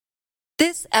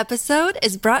This episode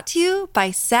is brought to you by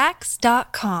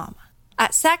Sax.com.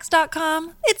 At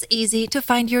Sax.com, it's easy to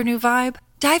find your new vibe.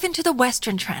 Dive into the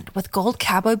Western trend with gold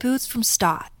cowboy boots from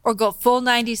Stott, or go full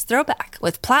 90s throwback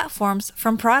with platforms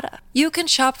from Prada. You can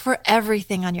shop for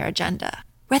everything on your agenda,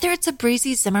 whether it's a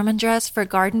breezy Zimmermann dress for a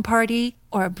garden party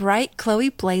or a bright Chloe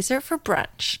blazer for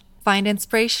brunch. Find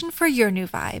inspiration for your new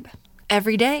vibe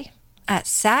every day at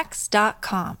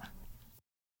Sax.com.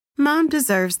 Mom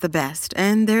deserves the best,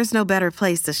 and there's no better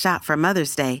place to shop for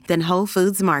Mother's Day than Whole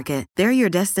Foods Market. They're your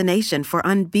destination for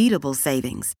unbeatable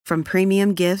savings, from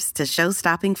premium gifts to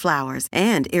show-stopping flowers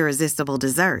and irresistible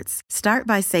desserts. Start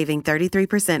by saving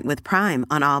 33% with Prime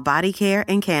on all body care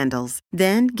and candles.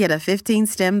 Then get a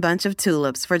 15-stem bunch of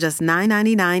tulips for just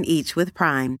 $9.99 each with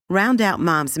Prime. Round out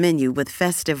Mom's menu with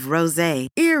festive rosé,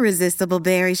 irresistible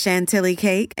berry chantilly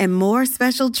cake, and more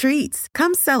special treats.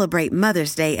 Come celebrate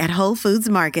Mother's Day at Whole Foods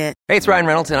Market. Hey, it's Ryan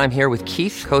Reynolds, and I'm here with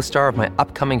Keith, co-star of my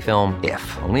upcoming film,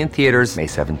 If, only in theaters May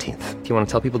 17th. Do you want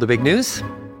to tell people the big news?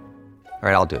 All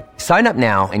right, I'll do it. Sign up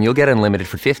now and you'll get unlimited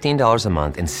for $15 a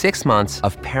month and 6 months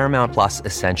of Paramount Plus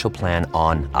Essential Plan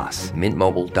on us.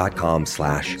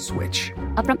 MintMobile.com/switch.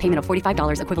 Upfront payment of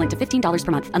 $45 equivalent to $15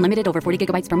 per month. Unlimited over 40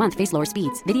 gigabytes per month. Face lower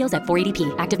speeds. Videos at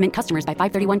 480p. Active Mint customers by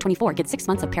 531.24 get 6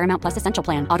 months of Paramount Plus Essential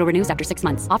Plan. Auto renews after 6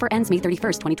 months. Offer ends May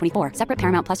 31st, 2024. Separate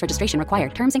Paramount Plus registration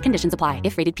required. Terms and conditions apply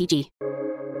if rated PG.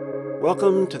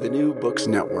 Welcome to the New Books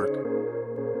Network.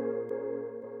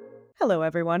 Hello,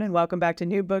 everyone, and welcome back to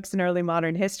New Books in Early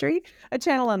Modern History, a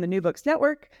channel on the New Books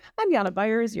Network. I'm Yana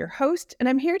Byers, your host, and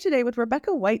I'm here today with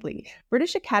Rebecca Whiteley,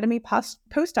 British Academy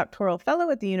postdoctoral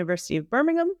fellow at the University of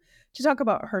Birmingham, to talk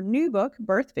about her new book,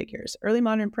 Birth Figures, Early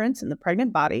Modern Prints in the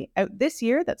Pregnant Body, out this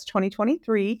year, that's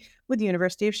 2023, with the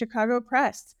University of Chicago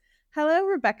Press. Hello,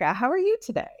 Rebecca. How are you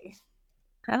today?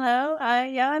 Hello.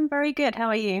 Yeah, I'm very good. How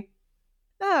are you?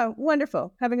 Oh,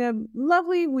 wonderful. Having a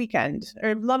lovely weekend,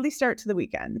 or lovely start to the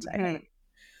weekend. And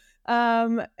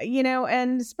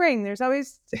spring, there's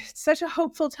always such a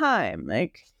hopeful time.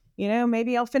 Like,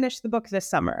 maybe I'll finish the book this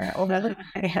summer.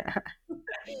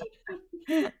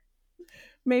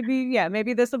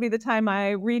 Maybe this will be the time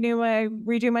I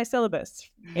redo my syllabus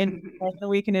in the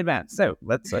week in advance. So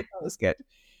that's good.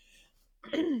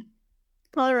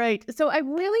 All right. So I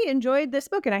really enjoyed this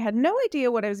book, and I had no idea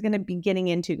what I was going to be getting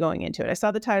into going into it. I saw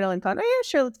the title and thought, oh, yeah,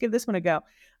 sure, let's give this one a go.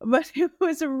 But it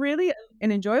was an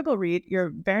enjoyable read. You're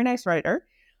a very nice writer,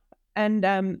 and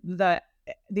the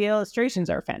illustrations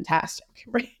are fantastic.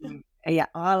 Right? Yeah,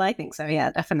 well, I think so.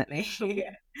 Yeah, definitely.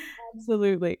 Yeah,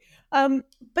 absolutely. But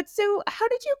so how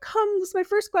did you come? This is my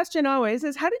first question always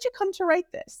is, how did you come to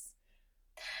write this?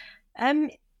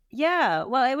 Yeah,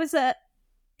 well,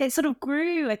 it sort of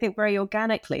grew, I think, very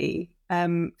organically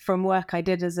from work I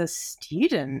did as a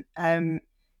student. I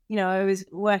was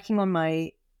working on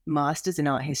my master's in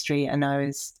art history, and I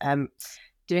was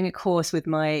doing a course with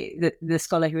the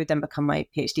scholar who would then become my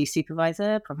PhD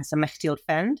supervisor, Professor Mechtild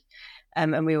Fend,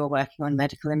 and we were working on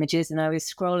medical images, and I was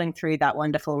scrolling through that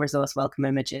wonderful resource, Welcome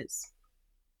Images.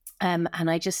 And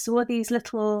I just saw these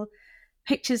little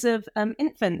pictures of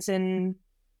infants in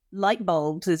light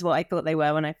bulbs is what I thought they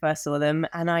were when I first saw them.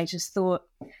 And I just thought,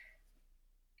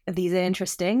 these are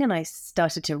interesting. And I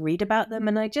started to read about them.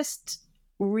 And I just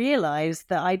realized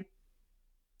that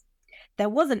there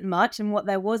wasn't much. And what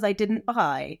there was, I didn't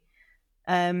buy.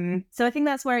 So I think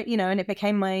that's where, and it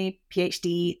became my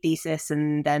PhD thesis.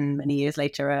 And then many years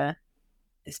later,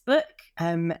 this book.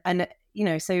 And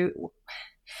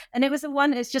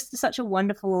it's just such a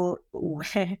wonderful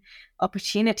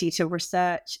opportunity to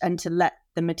research and to let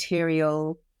the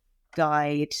material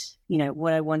guide,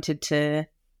 what I wanted to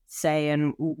say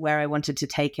and where I wanted to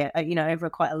take it, over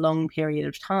quite a long period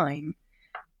of time.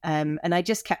 And I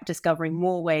just kept discovering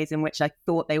more ways in which I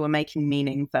thought they were making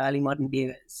meaning for early modern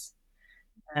viewers.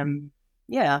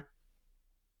 Yeah,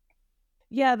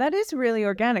 that is really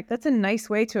organic. That's a nice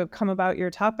way to have come about your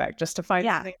topic, just to find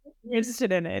something you're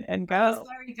interested in it and go. I was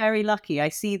very, very lucky. I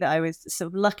see that I was sort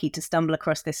of lucky to stumble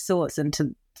across this source and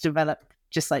to develop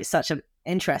just like such an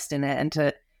interest in it and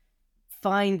to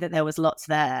find that there was lots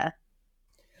there.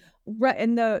 Right,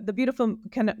 and the beautiful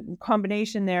kind of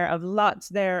combination there of lots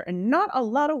there and not a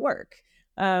lot of work.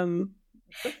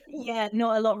 Yeah,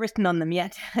 not a lot written on them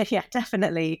yet. Yeah,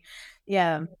 definitely.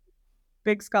 Yeah.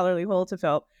 Big scholarly hole to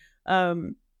fill.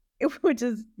 Which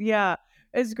is,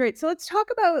 is great. So let's talk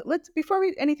about,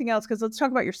 anything else, because let's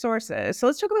talk about your sources. So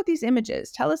let's talk about these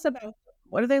images. Tell us about,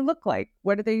 what do they look like?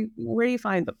 Where do you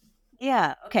find them?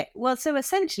 Yeah. Okay. Well, so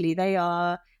essentially they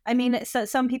are,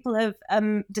 some people have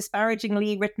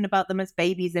disparagingly written about them as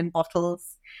babies in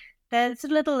bottles. there's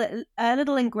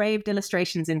little engraved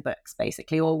illustrations in books,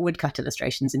 basically, or woodcut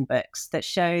illustrations in books that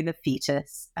show the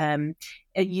fetus,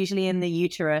 usually in the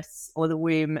uterus or the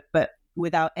womb, but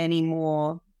without any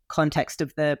more context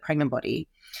of the pregnant body,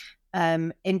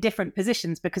 in different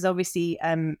positions, because obviously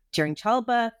during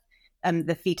childbirth,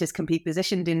 the fetus can be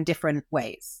positioned in different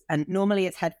ways. And normally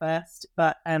it's head first,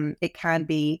 but it can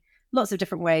be lots of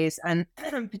different ways. And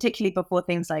particularly before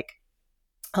things like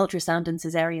ultrasound and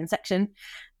cesarean section,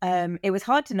 it was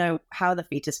hard to know how the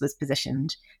fetus was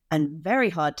positioned, and very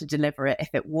hard to deliver it if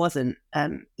it wasn't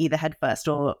either head first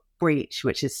or breech,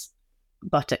 which is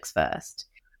buttocks first.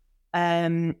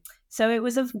 So it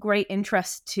was of great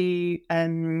interest to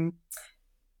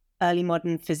early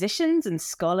modern physicians and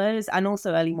scholars, and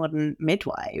also early modern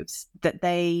midwives, that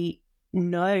they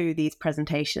know these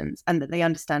presentations and that they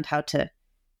understand how to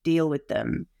deal with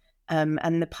them.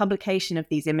 And the publication of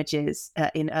these images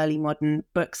in early modern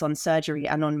books on surgery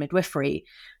and on midwifery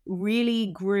really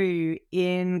grew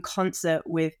in concert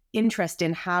with interest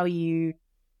in how you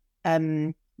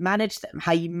manage them,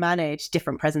 how you manage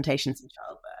different presentations in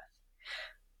childbirth.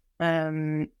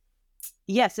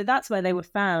 So that's where they were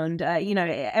found.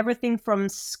 Everything from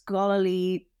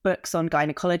scholarly books on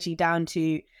gynecology down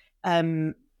to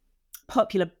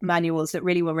popular manuals that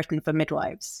really were written for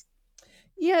midwives.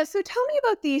 Yeah, so tell me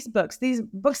about these books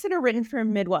that are written for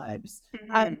midwives.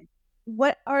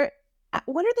 What are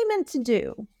they meant to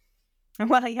do?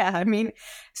 Well, yeah, I mean,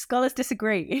 scholars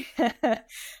disagree.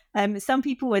 Some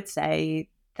people would say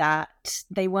that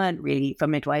they weren't really for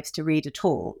midwives to read at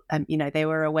all. They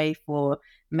were a way for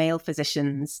male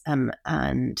physicians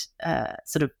and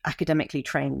sort of academically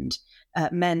trained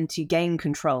men to gain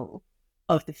control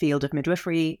of the field of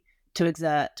midwifery, to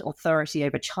exert authority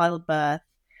over childbirth,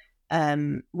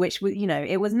 which,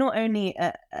 it was not only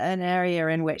an area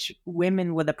in which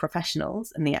women were the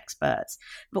professionals and the experts,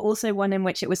 but also one in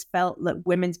which it was felt that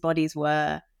women's bodies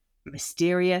were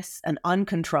mysterious and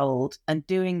uncontrolled and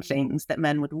doing things that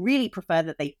men would really prefer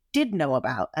that they did know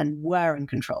about and were in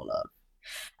control of.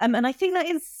 And I think that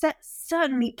is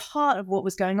certainly part of what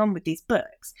was going on with these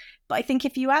books. But I think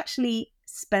if you actually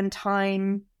spend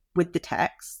time with the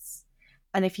texts,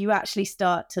 and if you actually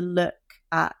start to look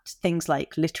at things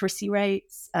like literacy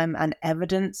rates and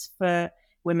evidence for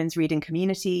women's reading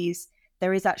communities,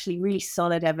 there is actually really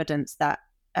solid evidence that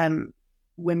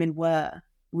women were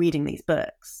reading these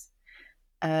books,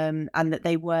 and that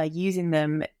they were using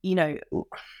them,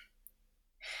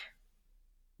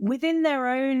 within their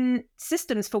own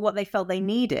systems for what they felt they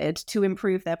needed to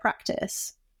improve their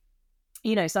practice.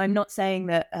 So I'm not saying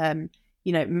that,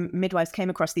 midwives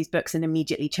came across these books and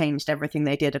immediately changed everything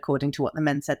they did according to what the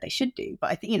men said they should do.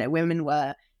 But I think, women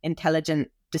were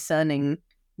intelligent, discerning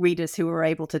readers who were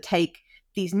able to take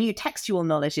these new textual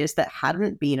knowledges that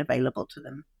hadn't been available to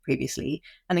them previously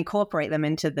and incorporate them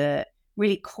into the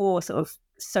really core sort of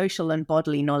social and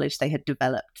bodily knowledge they had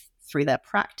developed through their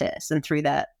practice and through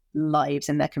their lives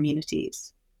in their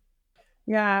communities.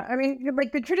 Yeah, I mean,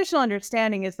 like the traditional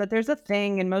understanding is that there's a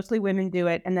thing and mostly women do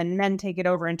it, and then men take it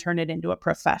over and turn it into a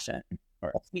profession.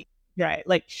 Right,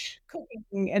 like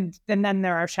cooking, and then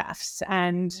there are chefs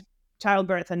and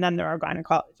childbirth, and then there are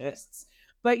gynecologists.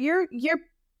 But your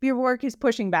work is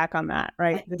pushing back on that,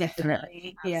 right?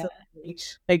 Definitely, yeah.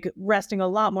 Like resting a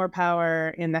lot more power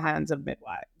in the hands of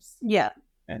midwives. Yeah,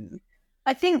 and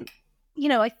I think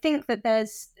that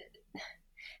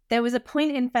there was a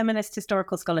point in feminist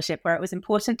historical scholarship where it was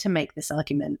important to make this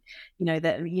argument,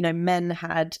 that,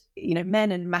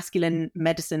 men and masculine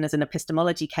medicine as an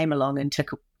epistemology came along and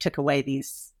took away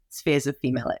these spheres of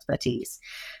female expertise.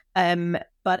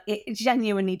 But it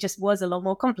genuinely just was a lot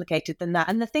more complicated than that.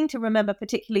 And the thing to remember,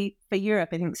 particularly for Europe,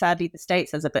 I think sadly the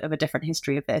States has a bit of a different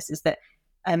history of this, is that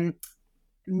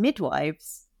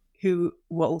midwives, who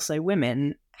were also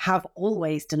women, have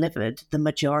always delivered the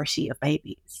majority of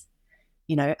babies.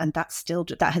 And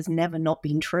that has never not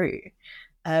been true.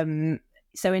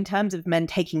 So in terms of men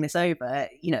taking this over,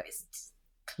 it's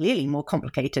clearly more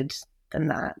complicated than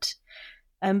that.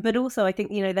 But also I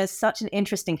think, there's such an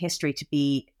interesting history to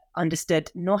be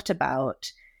understood, not about,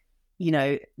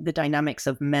 the dynamics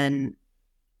of men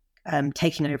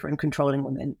taking over and controlling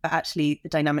women, but actually the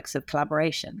dynamics of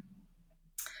collaboration.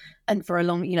 And for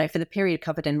for the period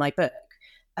covered in my book,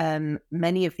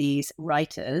 many of these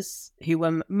writers, who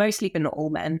were mostly, but not all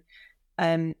men,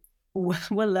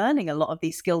 were learning a lot of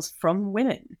these skills from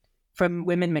women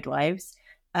midwives,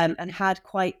 and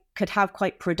could have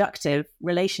quite productive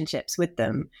relationships with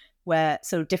them, where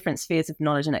sort of different spheres of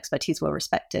knowledge and expertise were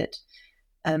respected.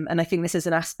 And I think this is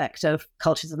an aspect of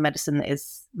cultures of medicine that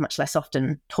is much less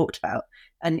often talked about,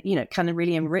 and, kind of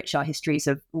really enrich our histories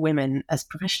of women as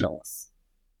professionals.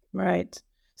 Right.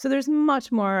 So there's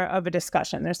much more of a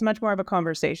discussion. There's much more of a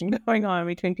conversation going on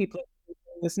between people with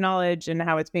this knowledge and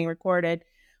how it's being recorded.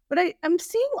 But I'm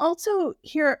seeing also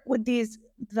here with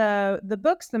the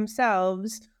books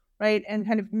themselves, right, and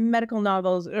kind of medical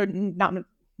novels, or not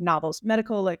novels,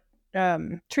 medical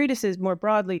treatises more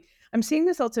broadly. I'm seeing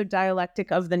this also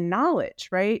dialectic of the knowledge,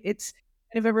 right? It's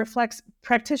kind of, it reflects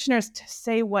practitioners to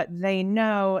say what they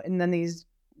know, and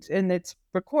it's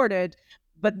recorded,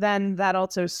 but then that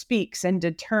also speaks and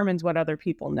determines what other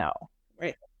people know,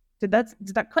 right? Did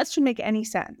that question make any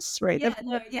sense, right?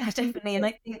 Yeah, definitely. And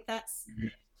I think that's,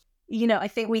 I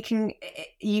think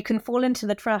you can fall into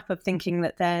the trap of thinking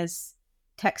that there's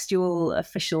textual,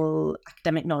 official,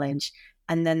 academic knowledge,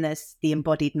 and then there's the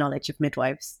embodied knowledge of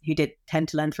midwives who did tend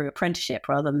to learn through apprenticeship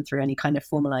rather than through any kind of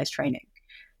formalized training.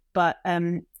 But,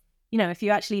 if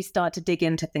you actually start to dig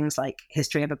into things like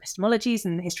history of epistemologies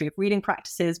and history of reading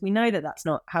practices, we know that that's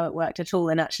not how it worked at all.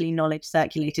 And actually knowledge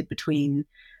circulated between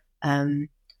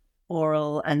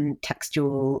oral and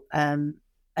textual, and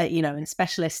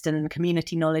specialist and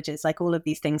community knowledges, like all of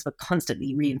these things were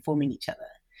constantly reinforming each other.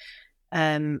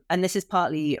 And this is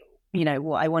partly,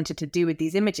 what I wanted to do with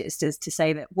these images, is to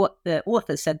say that what the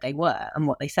authors said they were and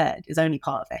what they said is only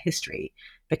part of their history.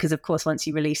 Because, of course, once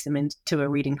you release them into a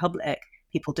reading public,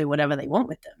 people do whatever they want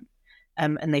with them.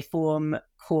 And they form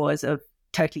cores of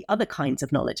totally other kinds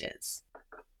of knowledges.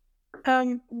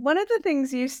 One of the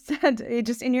things you said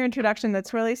just in your introduction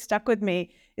that's really stuck with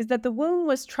me is that the womb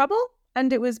was trouble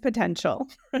and it was potential.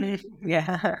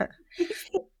 Yeah.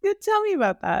 Tell me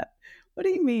about that. What do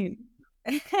you mean?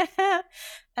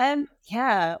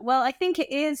 Yeah, well, I think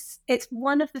it's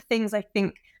one of the things I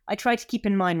think I try to keep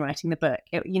in mind writing the book,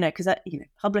 because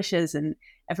publishers and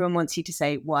everyone wants you to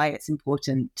say why it's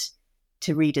important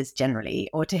to readers generally,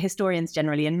 or to historians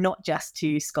generally, and not just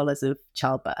to scholars of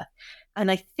childbirth.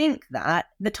 And I think that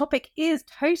the topic is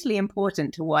totally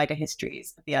important to wider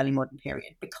histories of the early modern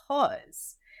period,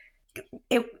 because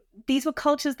these were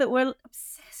cultures that were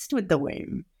obsessed with the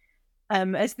womb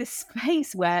as this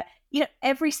space where,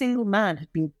 every single man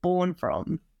had been born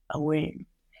from a womb,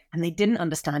 and they didn't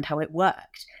understand how it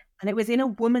worked. And it was in a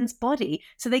woman's body,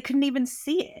 so they couldn't even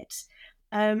see it.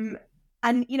 And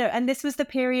this was the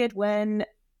period when,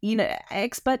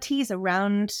 expertise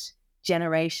around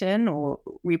generation, or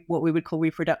what we would call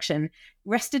reproduction,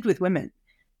 rested with women.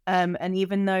 And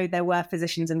even though there were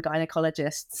physicians and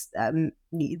gynecologists,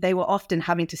 they were often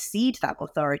having to cede that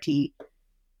authority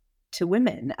to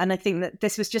women. And I think that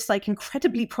this was just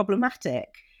incredibly problematic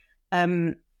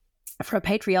for a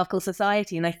patriarchal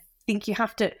society. And I think you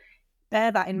have to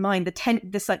bear that in mind,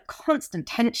 this constant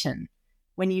tension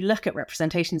when you look at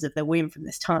representations of the womb from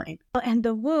this time. And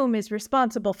the womb is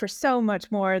responsible for so much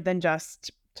more than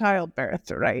just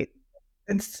childbirth, right?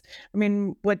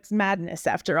 What's madness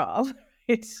after all?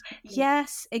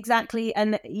 Yes, exactly.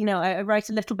 And, I write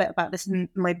a little bit about this in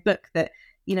my book, that,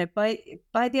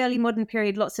 by the early modern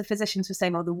period, lots of physicians were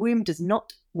saying, the womb does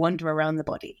not wander around the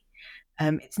body.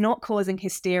 It's not causing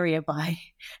hysteria by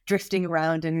drifting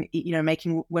around and,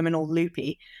 making women all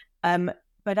loopy.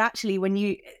 But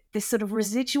actually, this sort of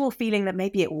residual feeling that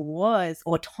maybe it was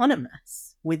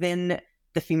autonomous within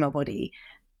the female body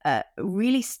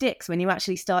really sticks when you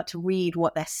actually start to read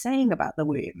what they're saying about the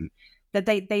womb.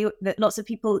 That lots of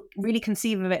people really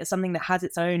conceive of it as something that has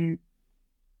its own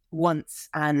wants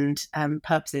and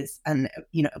purposes and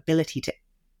ability to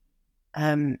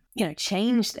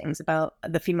change things about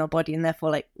the female body, and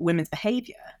therefore women's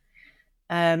behavior,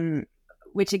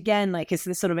 which again is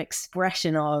this sort of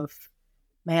expression of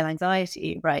male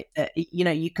anxiety, right? That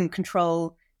you can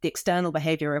control the external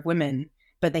behavior of women,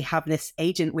 but they have this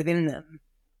agent within them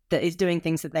that is doing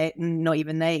things that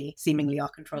they seemingly are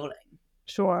controlling.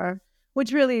 Sure.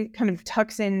 Which really kind of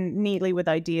tucks in neatly with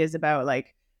ideas about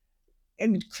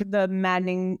the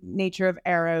maddening nature of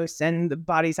Eros and the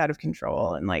body's out of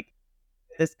control, and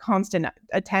this constant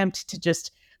attempt to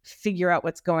just figure out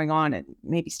what's going on and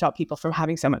maybe stop people from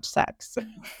having so much sex.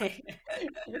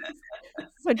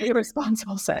 Such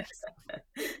irresponsible sex.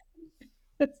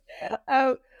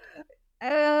 The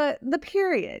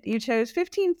period you chose,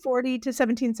 1540 to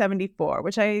 1774,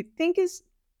 which I think is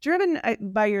driven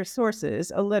by your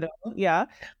sources a little, yeah,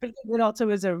 but it also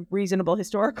is a reasonable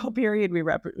historical period we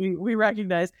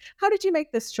recognize. How did you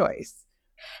make this choice?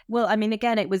 Well,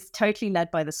 again, it was totally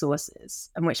led by the sources,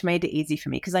 and which made it easy for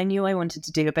me, because I knew I wanted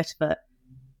to do a bit of a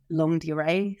longue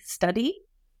durée study,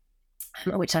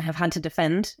 which I have had to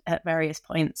defend at various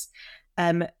points.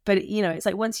 But, it's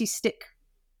once you stick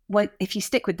if you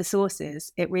stick with the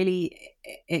sources,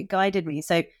 it guided me.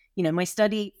 So, my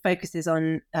study focuses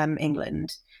on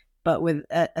England, but with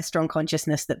a strong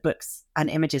consciousness that books and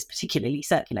images particularly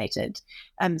circulated.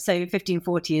 So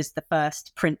 1540 is the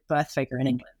first print birth figure in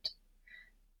England.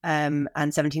 And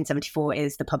 1774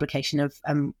 is the publication of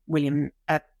William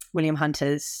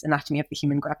Hunter's Anatomy of the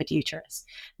Human Gravid Uterus,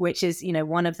 which is,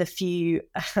 one of the few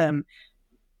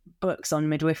books on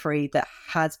midwifery that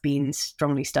has been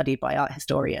strongly studied by art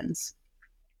historians.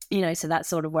 So that's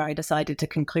sort of where I decided to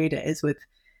conclude it, is with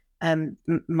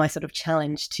my sort of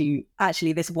challenge to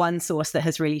actually this one source that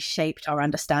has really shaped our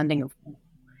understanding of,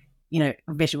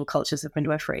 visual cultures of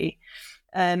midwifery.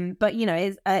 But,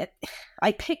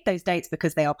 I picked those dates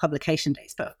because they are publication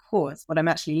dates. But of course, what I'm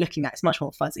actually looking at is much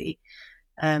more fuzzy.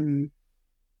 And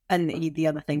the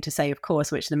other thing to say, of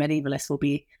course, which the medievalists will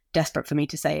be desperate for me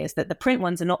to say, is that the print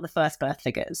ones are not the first birth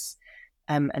figures.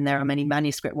 And there are many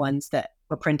manuscript ones that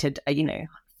were printed,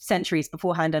 centuries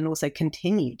beforehand, and also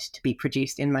continued to be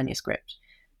produced in manuscript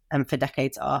for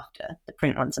decades after the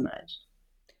print ones emerged.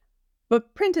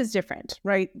 But print is different,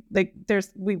 right? Like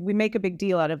we make a big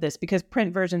deal out of this because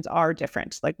print versions are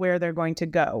different, like where they're going to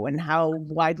go and how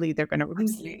widely they're going to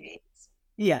release.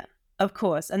 Yeah, of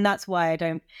course. And that's why I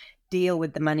don't deal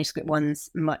with the manuscript ones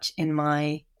much in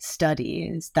my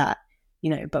studies, that,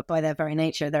 but by their very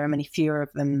nature, there are many fewer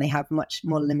of them. They have much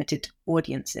more limited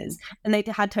audiences, and they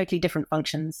had totally different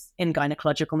functions in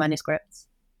gynecological manuscripts.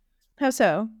 How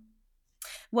so?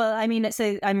 Well,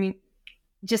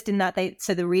 just in that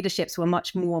the readerships were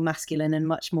much more masculine and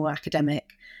much more academic.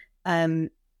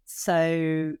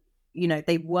 So,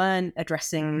 they weren't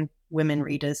addressing women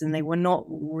readers, and they were not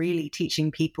really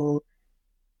teaching people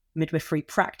midwifery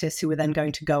practice who were then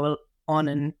going to go on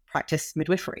and practice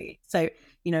midwifery. So,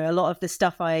 a lot of the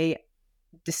stuff I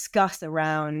discuss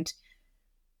around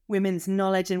women's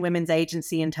knowledge and women's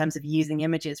agency in terms of using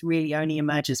images really only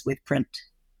emerges with print.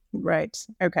 Right.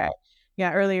 Okay.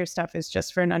 Yeah. Earlier stuff is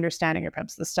just for an understanding, or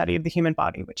perhaps the study of the human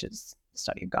body, which is the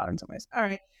study of God in some ways. All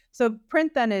right. So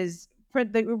print that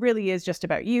really is just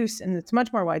about use, and it's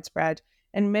much more widespread,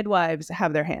 and midwives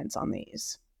have their hands on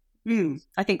these.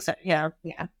 I think so. Yeah.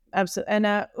 Yeah. Absolutely. And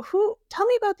tell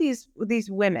me about these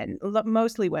women,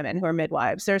 mostly women who are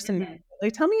midwives. There's some,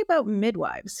 tell me about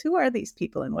midwives. Who are these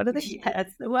people and what are they?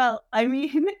 Yes. Well,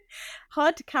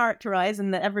 hard to characterize,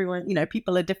 and that everyone,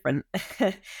 people are different.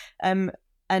 And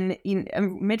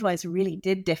midwives really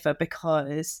did differ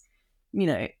because,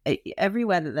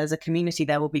 everywhere that there's a community,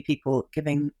 there will be people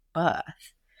giving birth,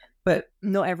 but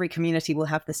not every community will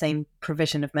have the same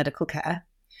provision of medical care.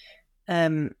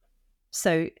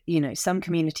 So, some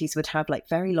communities would have like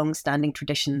very long-standing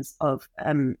traditions of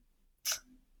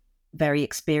very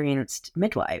experienced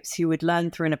midwives who would learn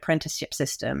through an apprenticeship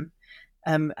system.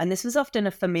 And this was often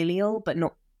a familial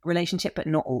relationship, but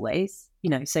not always.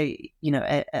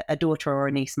 A daughter or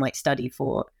a niece might study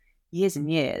for years and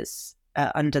years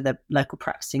under the local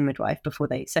practicing midwife before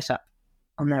they set up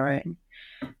on their own.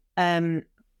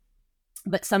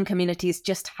 But some communities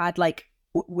just had like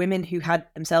women who had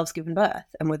themselves given birth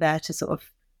and were there to sort of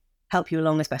help you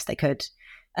along as best they could.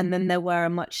 And then there were a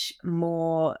much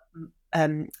more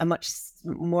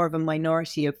of a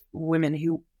minority of women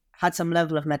who had some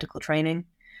level of medical training,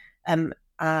 and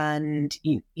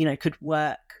could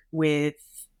work with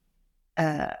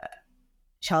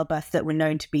childbirth that were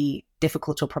known to be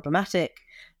difficult or problematic,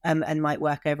 and might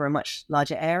work over a much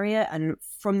larger area. And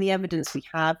from the evidence we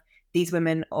have, these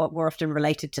women were often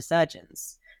related to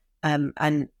surgeons. And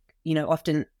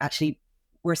often actually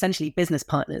were essentially business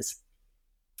partners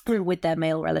with their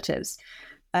male relatives.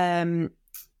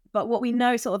 But what we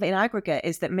know sort of in aggregate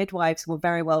is that midwives were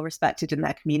very well respected in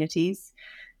their communities.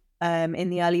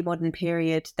 In the early modern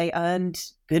period, they earned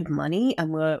good money and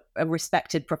were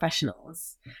respected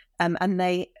professionals. And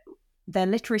their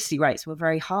literacy rates were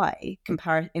very high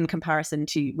in comparison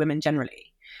to women generally.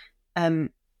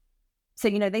 So,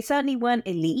 they certainly weren't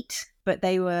elite, but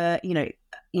they were,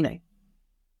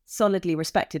 solidly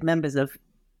respected members of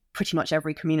pretty much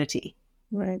every community.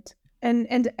 Right. And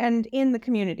in the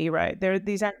community, right?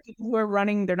 These aren't people who are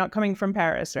running, they're not coming from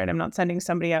Paris, right? I'm not sending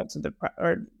somebody out to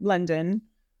or London.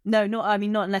 No, not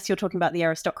unless you're talking about the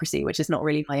aristocracy, which is not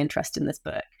really my interest in this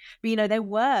book. But, there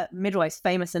were midwives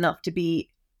famous enough to be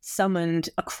summoned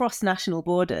across national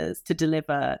borders to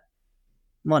deliver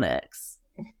monarchs.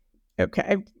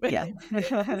 Okay. Yeah.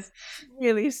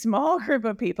 Really small group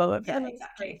of people, but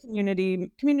exactly.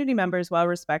 Community members, well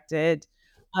respected,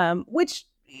 which,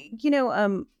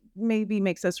 maybe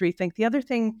makes us rethink. The other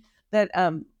thing that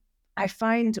I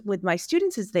find with my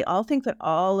students is they all think that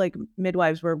all like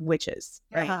midwives were witches.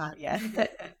 Right? Yeah.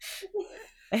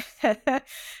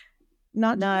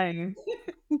 Not No,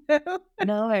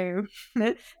 no.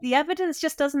 no. The evidence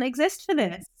just doesn't exist for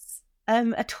this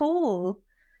at all.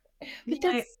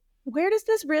 Where does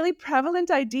this really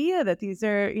prevalent idea that these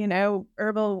are,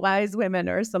 herbal wise women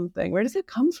or something, where does it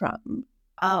come from?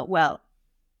 Well,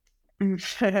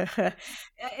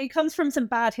 it comes from some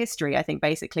bad history, I think,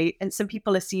 basically. And some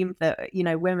people assume that,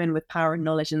 women with power and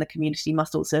knowledge in the community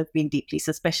must also have been deeply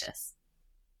suspicious.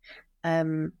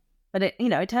 But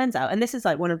it turns out, and this is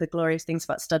like one of the glorious things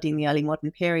about studying the early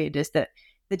modern period, is that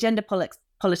the gender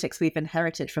politics we've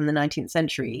inherited from the 19th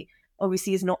century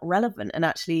obviously is not relevant. And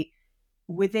actually,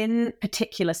 within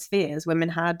particular spheres, women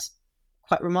had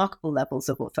quite remarkable levels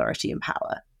of authority and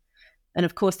power. And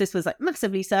of course, this was like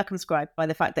massively circumscribed by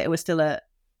the fact that it was still a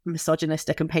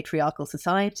misogynistic and patriarchal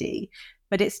society.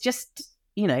 But it's just,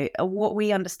 what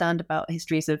we understand about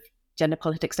histories of gender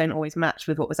politics don't always match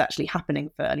with what was actually happening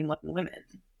for early modern women.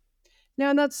 No,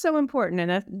 and that's so important.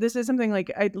 And this is something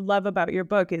like I love about your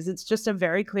book is it's just a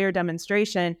very clear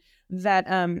demonstration that,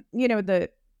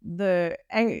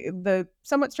 the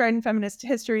somewhat strident feminist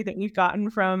history that we've gotten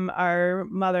from our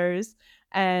mothers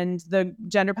and the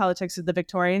gender politics that the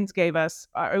Victorians gave us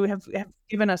have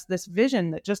given us this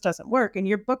vision that just doesn't work. And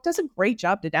your book does a great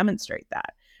job to demonstrate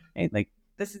that. Right? Like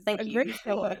this is Thank a you. great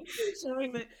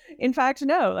showing that, in fact,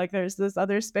 no, like there's this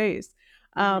other space.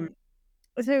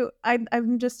 So I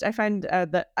find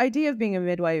the idea of being a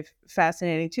midwife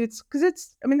fascinating too. It's because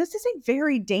this is a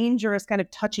very dangerous kind of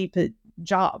touchy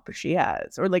job she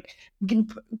has, or like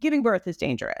giving birth is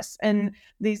dangerous. And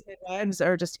these midwives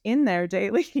are just in there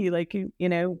daily, like,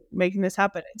 making this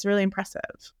happen. It's really impressive.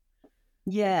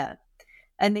 Yeah.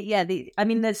 And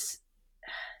there's,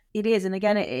 it is. And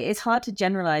again, it's hard to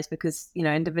generalize because,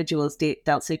 individuals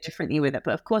dealt so differently with it.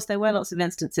 But of course, there were lots of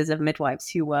instances of midwives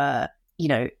who were,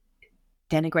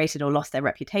 denigrated or lost their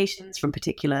reputations from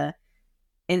particular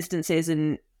instances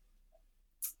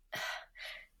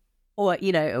or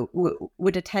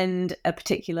would attend a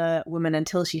particular woman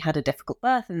until she had a difficult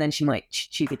birth, and then she might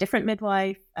choose a different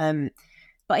midwife. But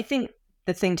I think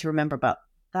the thing to remember about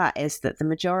that is that the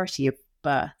majority of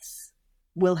births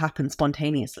will happen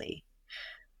spontaneously.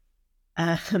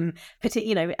 And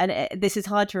this is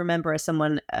hard to remember as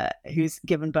someone who's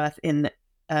given birth in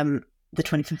the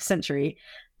 21st century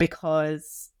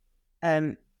because,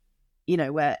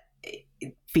 where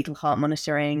fetal heart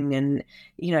monitoring and,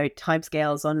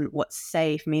 timescales on what's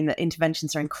safe mean that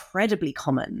interventions are incredibly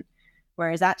common.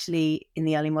 Whereas actually in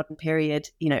the early modern period,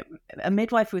 a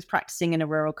midwife who was practicing in a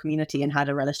rural community and had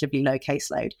a relatively low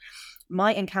caseload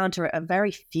might encounter a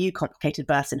very few complicated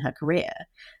births in her career.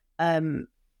 And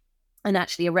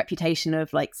actually a reputation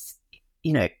of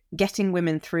getting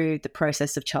women through the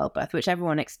process of childbirth, which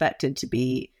everyone expected to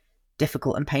be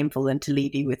difficult and painful and to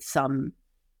leave you with some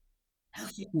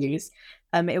healthy news.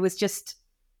 It was just,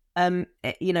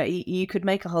 you could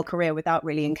make a whole career without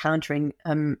really encountering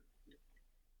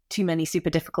too many super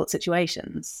difficult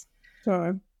situations.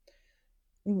 Sure.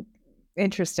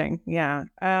 Interesting. Yeah.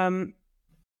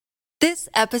 This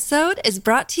episode is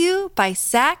brought to you by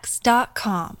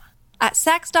Sax.com. At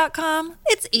Sax.com,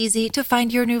 it's easy to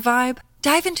find your new vibe.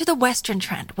 Dive into the Western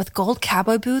trend with gold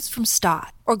cowboy boots from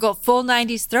Stott, or go full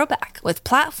 90s throwback with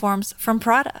platforms from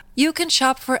Prada. You can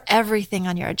shop for everything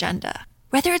on your agenda,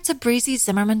 whether it's a breezy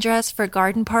Zimmermann dress for a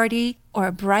garden party or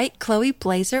a bright Chloe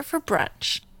blazer for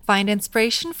brunch. Find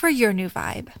inspiration for your new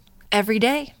vibe every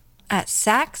day at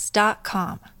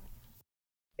Sax.com.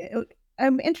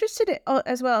 I'm interested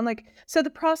as well in so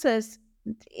the process,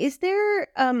 is there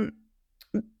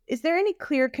any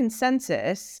clear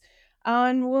consensus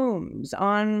on wombs,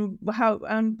 on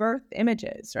birth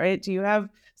images, right? So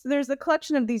there's a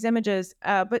collection of these images,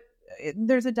 but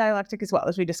there's a dialectic as well,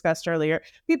 as we discussed earlier.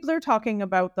 People are talking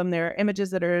about them. There are images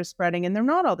that are spreading, and they're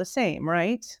not all the same,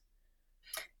 right?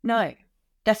 No,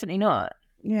 definitely not.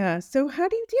 Yeah. So how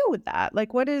do you deal with that?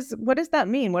 Like, what does that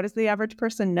mean? What does the average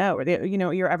person know, or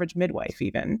your average midwife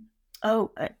even? Oh,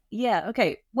 yeah.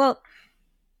 Okay. Well,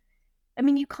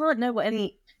 you can't know what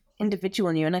any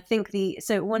individual knew. And I think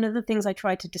so one of the things I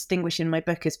try to distinguish in my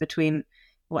book is between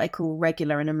what I call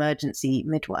regular and emergency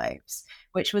midwives,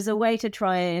 which was a way to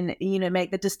try and,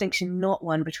 make the distinction not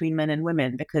one between men and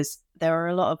women, because there are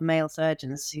a lot of male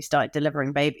surgeons who started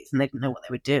delivering babies and they didn't know what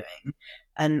they were doing.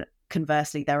 And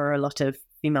conversely, there are a lot of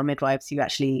female midwives who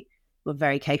actually were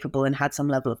very capable and had some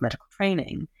level of medical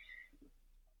training.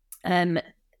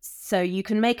 So you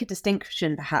can make a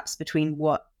distinction perhaps between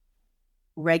what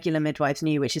regular midwives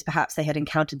knew, which is perhaps they had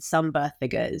encountered some birth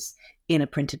figures in a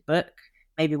printed book,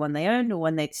 maybe one they owned or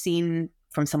one they'd seen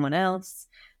from someone else,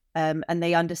 and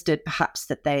they understood perhaps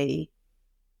that they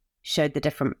showed the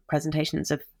different presentations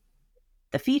of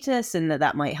the fetus, and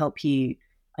that might help you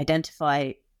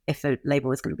identify if the labor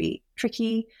was going to be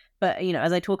tricky. But, you know,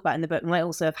 as I talk about in the book, might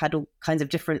also have had all kinds of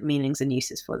different meanings and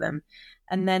uses for them.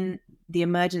 And then the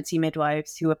emergency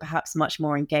midwives who are perhaps much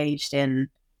more engaged in,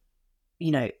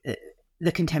 you know,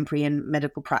 the contemporary and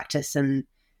medical practice and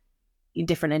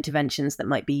different interventions that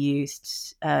might be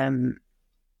used, and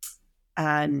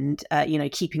you know,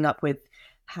 keeping up with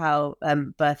how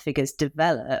birth figures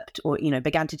developed or, you know,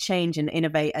 began to change and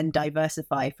innovate and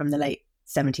diversify from the late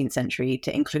 17th century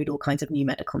to include all kinds of new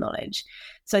medical knowledge.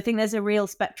 So I think there's a real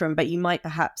spectrum, but you might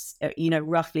perhaps, you know,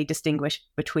 roughly distinguish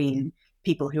between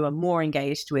people who are more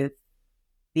engaged with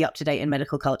the up-to-date in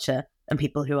medical culture and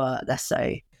people who are less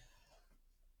so.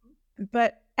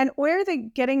 And where are they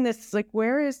getting this? Like,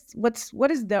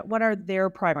 what are their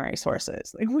primary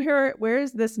sources? Like, where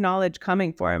is this knowledge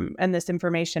coming from, and this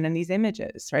information and these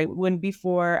images, right? When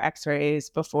before X-rays,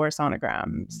 before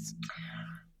sonograms?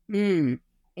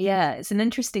 Yeah, it's an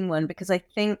interesting one because I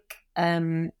think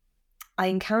I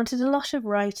encountered a lot of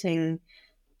writing.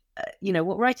 You know,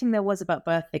 what writing there was about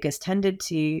birth figures tended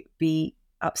to be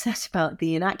upset about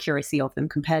the inaccuracy of them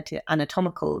compared to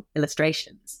anatomical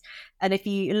illustrations. And if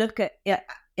you look at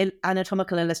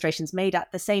anatomical illustrations made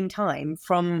at the same time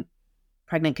from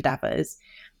pregnant cadavers,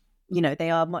 you know, they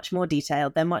are much more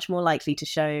detailed. They're much more likely to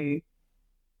show, you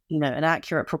know, an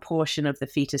accurate proportion of the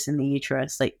fetus in the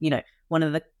uterus. Like, you know, one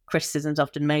of the criticisms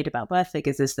often made about birth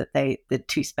figures is that they're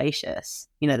too spacious,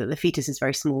 you know, that the fetus is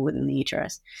very small within the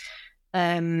uterus.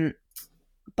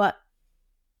 But,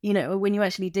 you know, when you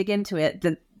actually dig into it,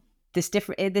 this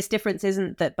difference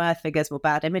isn't that birth figures were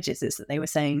bad images, it's that they were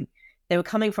saying they were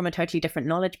coming from a totally different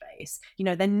knowledge base. You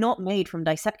know, they're not made from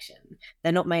dissection.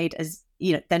 They're not made as,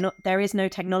 you know, there is no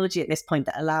technology at this point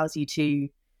that allows you to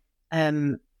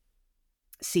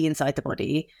see inside the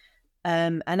body.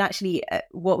 And actually,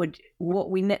 what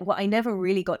I never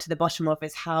really got to the bottom of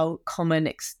is how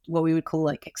common what we would call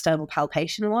like external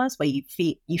palpation was, where you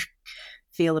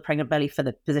feel the pregnant belly for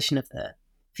the position of the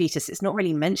fetus. It's not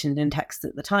really mentioned in text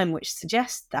at the time, which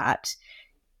suggests that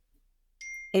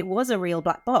it was a real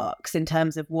black box in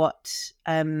terms of what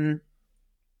could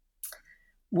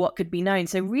be known.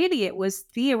 So really, it was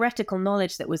theoretical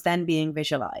knowledge that was then being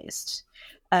visualized.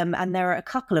 And there are a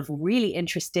couple of really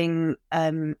interesting,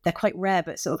 they're quite rare,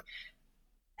 but sort of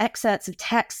excerpts of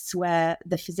texts where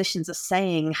the physicians are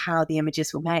saying how the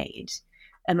images were made.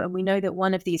 And we know that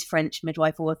one of these French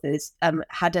midwife authors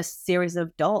had a series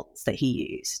of dolls that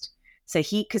he used. So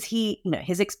because you know,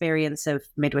 his experience of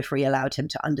midwifery allowed him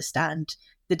to understand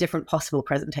the different possible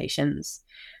presentations.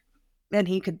 And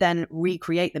he could then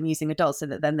recreate them using a doll so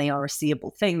that then they are a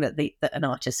seeable thing that an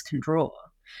artist can draw.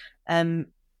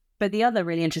 But the other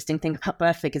really interesting thing about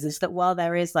birth figures is that while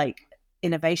there is like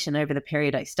innovation over the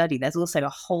period I study, there's also a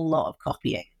whole lot of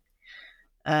copying.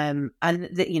 And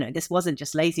you know, this wasn't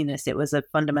just laziness, it was a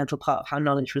fundamental part of how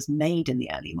knowledge was made in the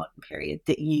early modern period,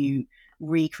 that you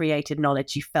recreated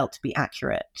knowledge you felt to be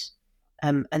accurate,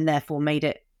 and therefore made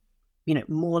it, you know,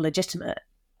 more legitimate.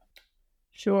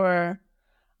 Sure.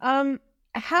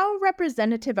 How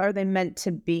representative are they meant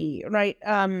to be, right?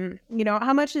 You know,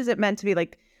 how much is it meant to be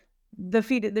like the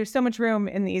fetus? There's so much room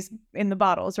in the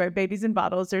bottles, right? Babies in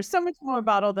bottles. There's so much more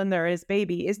bottle than there is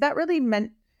baby. Is that really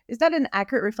meant? Is that an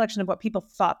accurate reflection of what people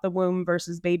thought the womb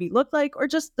versus baby looked like, or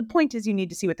just the point is you need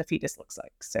to see what the fetus looks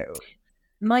like? So,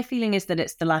 my feeling is that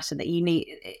it's the latter, that you need.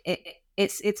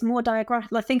 It's more diagram.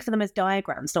 I think of them as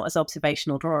diagrams, not as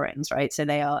observational drawings, right? So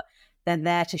they're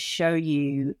there to show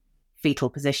you fetal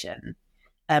position.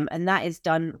 And that is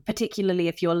done particularly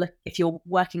if you're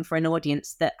working for an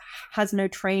audience that has no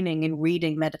training in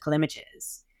reading medical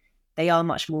images. They are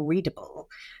much more readable.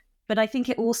 But I think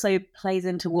it also plays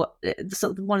into what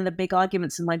sort of one of the big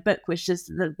arguments in my book, which is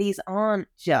that these aren't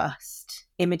just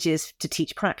images to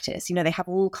teach practice. You know, they have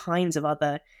all kinds of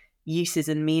other uses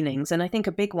and meanings. And I think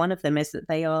a big one of them is that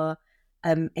they are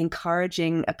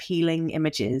encouraging, appealing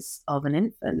images of an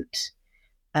infant,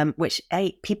 which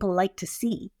people like to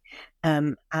see.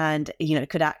 And, you know,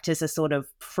 could act as a sort of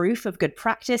proof of good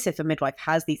practice. If a midwife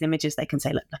has these images, they can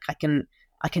say, look,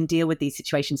 I can deal with these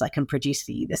situations. I can produce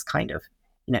for you this kind of,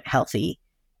 you know, healthy,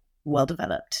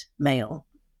 well-developed male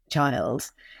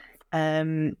child.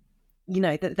 You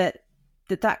know,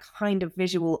 that kind of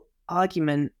visual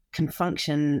argument can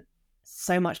function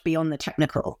so much beyond the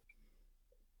technical.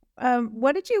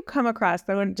 What did you come across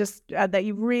that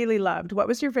you really loved? What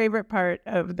was your favorite part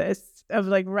of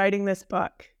like writing this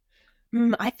book?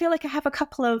 I feel like I have a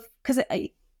couple of.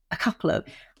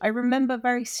 I remember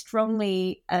very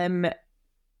strongly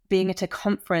being at a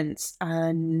conference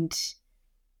and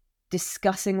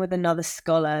discussing with another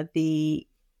scholar the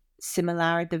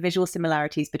the visual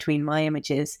similarities between my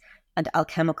images and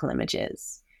alchemical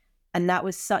images. And that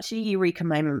was such a eureka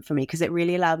moment for me, because it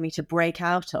really allowed me to break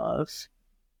out of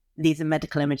these are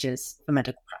medical images for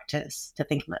medical practice, to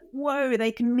think like, whoa,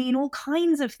 they can mean all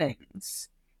kinds of things.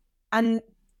 And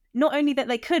not only that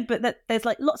they could, but that there's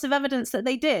like lots of evidence that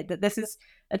they did, that this is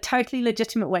a totally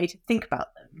legitimate way to think about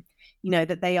them. You know,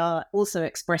 that they are also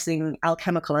expressing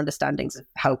alchemical understandings of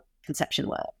how conception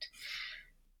worked.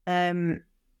 And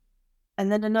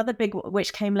then another big,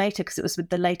 which came later because it was with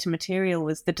the later material,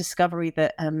 was the discovery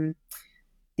that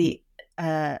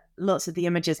lots of the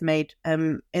images made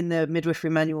in the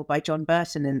midwifery manual by John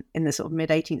Burton in the sort of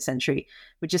mid-18th century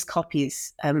were just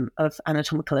copies of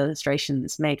anatomical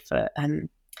illustrations made for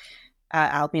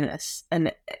albinus.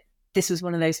 And this was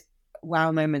one of those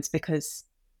wow moments, because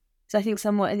I think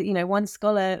somewhat, you know, one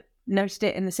scholar noted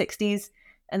it in the 60s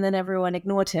and then everyone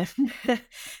ignored him.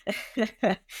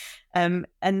 And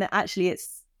actually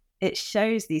it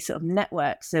shows these sort of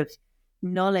networks of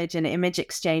knowledge and image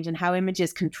exchange and how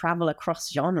images can travel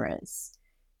across genres.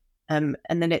 And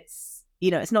then it's, you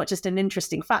know, it's not just an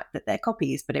interesting fact that they're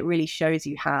copies, but it really shows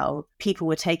you how people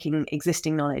were taking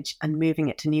existing knowledge and moving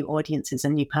it to new audiences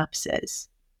and new purposes.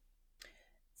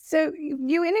 So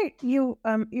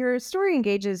your story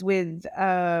engages with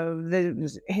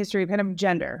the history of kind of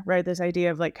gender, right? This idea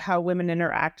of like how women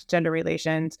interact, gender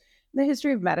relations, the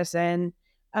history of medicine,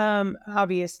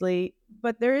 obviously.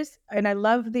 But there is, and I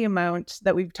love the amount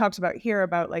that we've talked about here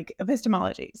about like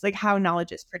epistemologies, like how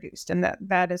knowledge is produced, and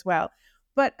that as well.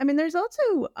 But I mean, there's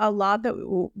also a lot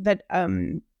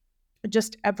that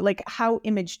just like how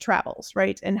image travels,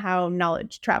 right, and how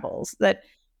knowledge travels that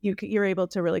you're able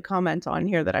to really comment on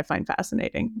here, that I find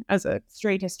fascinating as a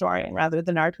straight historian rather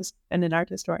than an art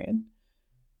historian.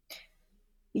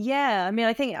 Yeah, I mean,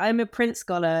 I think I'm a print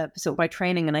scholar sort of by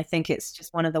training, and I think it's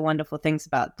just one of the wonderful things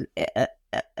about it,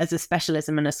 as a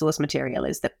specialism and a source material,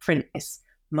 is that print is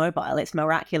mobile. It's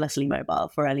miraculously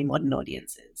mobile for early modern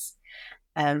audiences.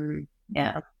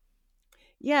 Yeah.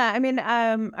 Yeah, I mean,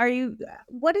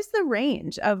 what is the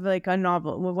range of like a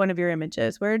novel, one of your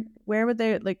images? Where would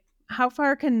they, like, how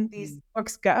far can these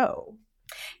books go?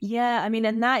 Yeah, I mean,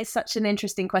 and that is such an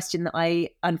interesting question that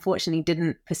I unfortunately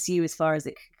didn't pursue as far as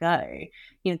it could go.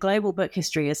 You know, global book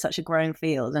history is such a growing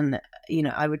field, and, you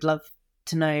know, I would love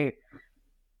to know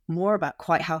more about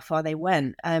quite how far they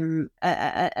went. And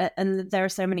there are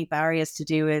so many barriers to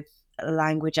do with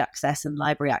language access and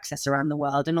library access around the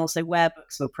world, and also where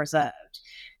books were preserved.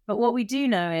 But what we do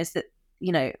know is that,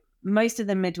 you know, most of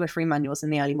the midwifery manuals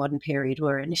in the early modern period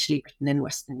were initially written in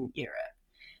Western Europe,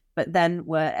 but then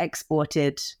were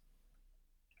exported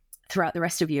throughout the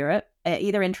rest of Europe,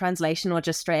 either in translation or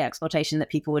just straight exportation,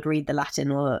 that people would read the Latin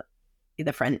or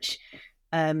the French.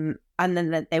 And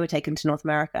then they were taken to North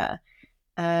America.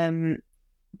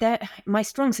 My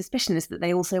strong suspicion is that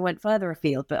they also went further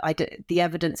afield, but the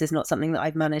evidence is not something that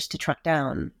I've managed to track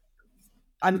down.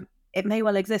 It may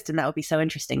well exist, and that would be so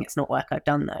interesting. It's not work I've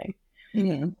done, though.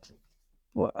 Mm-hmm.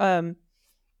 Well,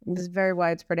 this is very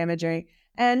widespread imagery.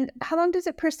 And how long does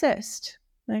it persist?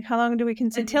 Like, how long do we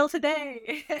consider? Until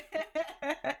today.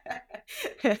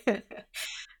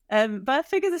 Birth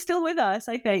figures are still with us,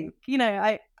 I think. You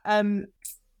know,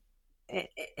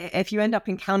 if you end up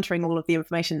encountering all of the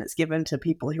information that's given to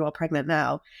people who are pregnant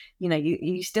now, you know,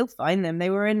 you still find them. They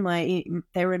were in my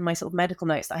sort of medical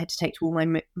notes that I had to take to all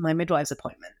my midwives'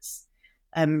 appointments.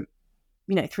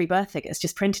 You know, 3 birth figures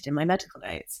just printed in my medical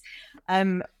notes,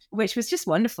 which was just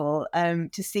wonderful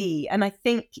to see. And I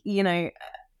think, you know,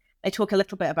 I talk a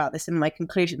little bit about this in my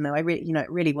conclusion, though. It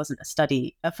really wasn't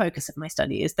a focus of my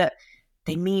study, is that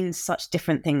they mean such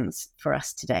different things for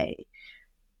us today.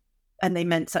 And they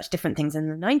meant such different things in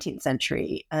the 19th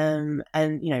century, and,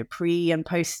 you know, pre and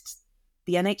post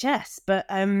the NHS. But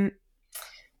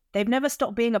they've never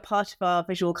stopped being a part of our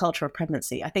visual culture of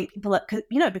pregnancy. I think people,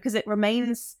 you know, because it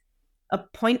remains a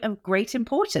point of great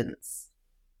importance.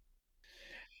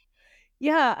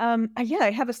 Yeah,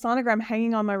 I have a sonogram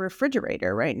hanging on my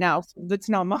refrigerator right now. That's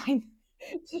not mine.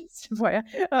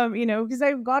 You know, because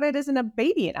I got it as a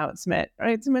baby announcement,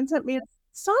 right? Someone sent me a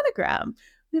sonogram.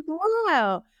 Like,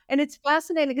 wow. And it's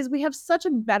fascinating because we have such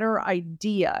a better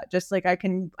idea. Just like I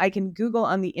can Google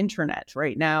on the internet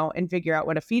right now and figure out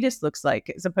what a fetus looks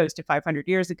like, as opposed to 500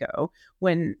 years ago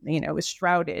when, you know, it was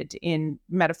shrouded in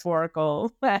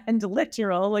metaphorical and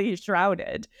literally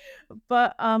shrouded.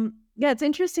 But yeah, it's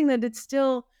interesting that it's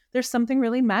still, there's something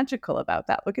really magical about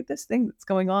that. Look at this thing that's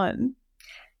going on.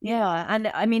 Yeah,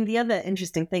 and I mean, the other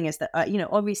interesting thing is that, you know,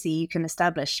 obviously you can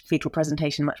establish fetal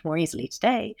presentation much more easily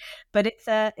today, but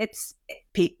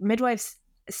midwives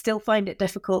still find it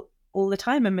difficult all the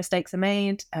time, and mistakes are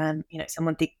made.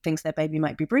 Someone thinks their baby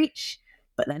might be breech,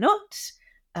 but they're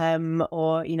not.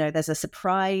 Or there's a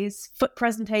surprise foot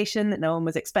presentation that no one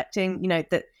was expecting.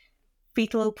 That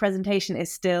fetal presentation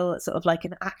is still sort of like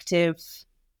an active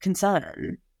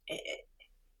concern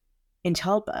in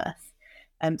childbirth.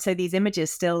 So these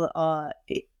images still are,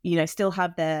 still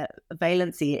have their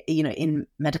valency, in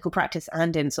medical practice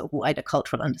and in sort of wider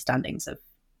cultural understandings of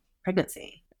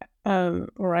pregnancy.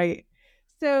 Right.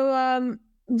 So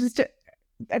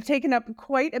I've taken up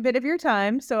quite a bit of your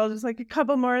time, so I'll just a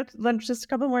couple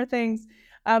more things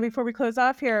before we close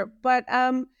off here. But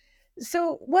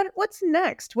so what's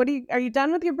next? Are you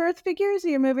done with your birth figures? Or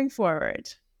are you moving forward?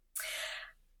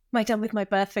 Am I done with my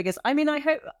birth figures? I mean, I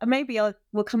hope maybe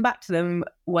we'll come back to them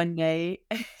one day.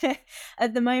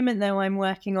 At the moment, though, I'm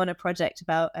working on a project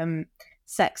about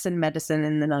sex and medicine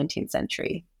in the 19th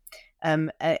century.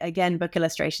 Again, book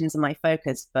illustrations are my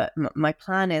focus, but my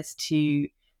plan is to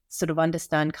sort of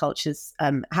understand cultures,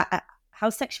 how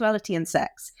sexuality and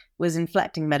sex was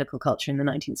inflecting medical culture in the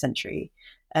 19th century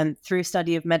through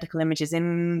study of medical images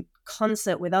in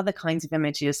concert with other kinds of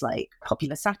images like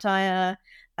popular satire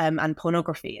and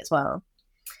pornography as well.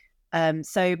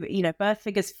 So, birth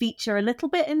figures feature a little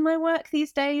bit in my work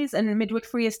these days, and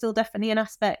midwifery is still definitely an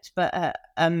aspect, but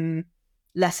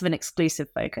less of an exclusive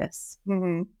focus.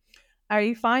 Mm-hmm. Are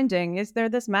you finding, is there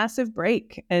this massive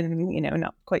break in,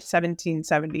 not quite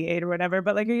 1778 or whatever,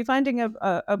 but are you finding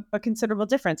a considerable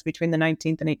difference between the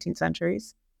 19th and 18th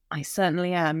centuries? I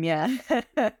certainly am, yeah.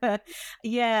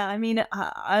 Yeah, I mean,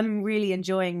 I'm really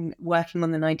enjoying working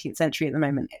on the 19th century at the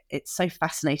moment. It's so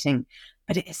fascinating,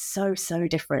 but it is so, so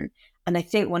different. And I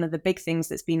think one of the big things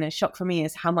that's been a shock for me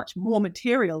is how much more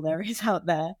material there is out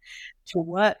there to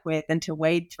work with and to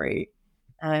wade through.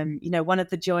 One of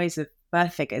the joys of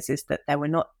birth figures is that there were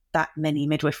not that many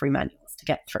midwifery manuals to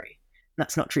get through.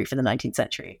 That's not true for the 19th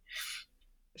century.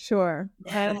 Sure.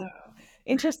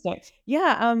 Interesting.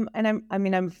 Yeah. And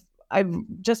I've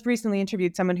just recently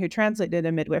interviewed someone who translated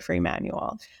a midwifery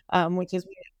manual, which is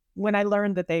when I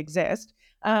learned that they exist.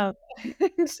 I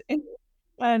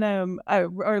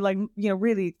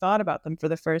really thought about them for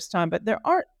the first time, but there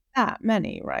aren't that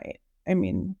many, right?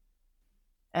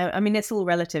 It's all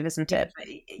relative, isn't it? But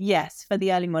yes, for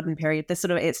the early modern period,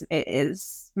 it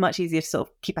is much easier to sort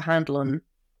of keep a handle on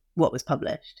what was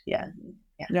published. Yeah.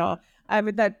 No,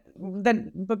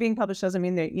 but being published doesn't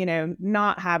mean that,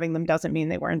 not having them doesn't mean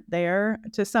they weren't there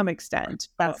to some extent.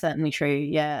 That's certainly true.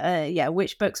 Yeah.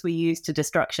 Which books we use to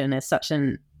destruction is such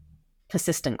an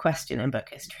persistent question in book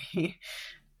history.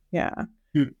 Yeah.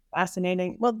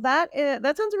 Fascinating. Well, that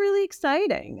sounds really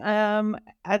exciting.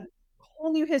 A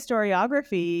whole new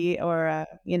historiography or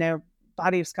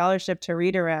body of scholarship to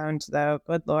read around, though.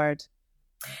 Good Lord.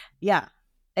 Yeah.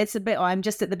 It's a bit, I'm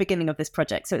just at the beginning of this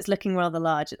project, so it's looking rather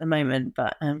large at the moment,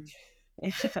 but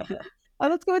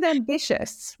let's go with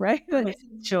ambitious, right?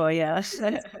 Sure, yeah.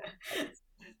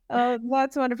 Oh,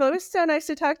 that's wonderful. It was so nice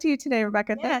to talk to you today,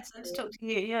 Rebecca. Yes, nice to talk to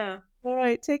you, yeah. All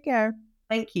right, take care.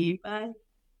 Thank you. Bye.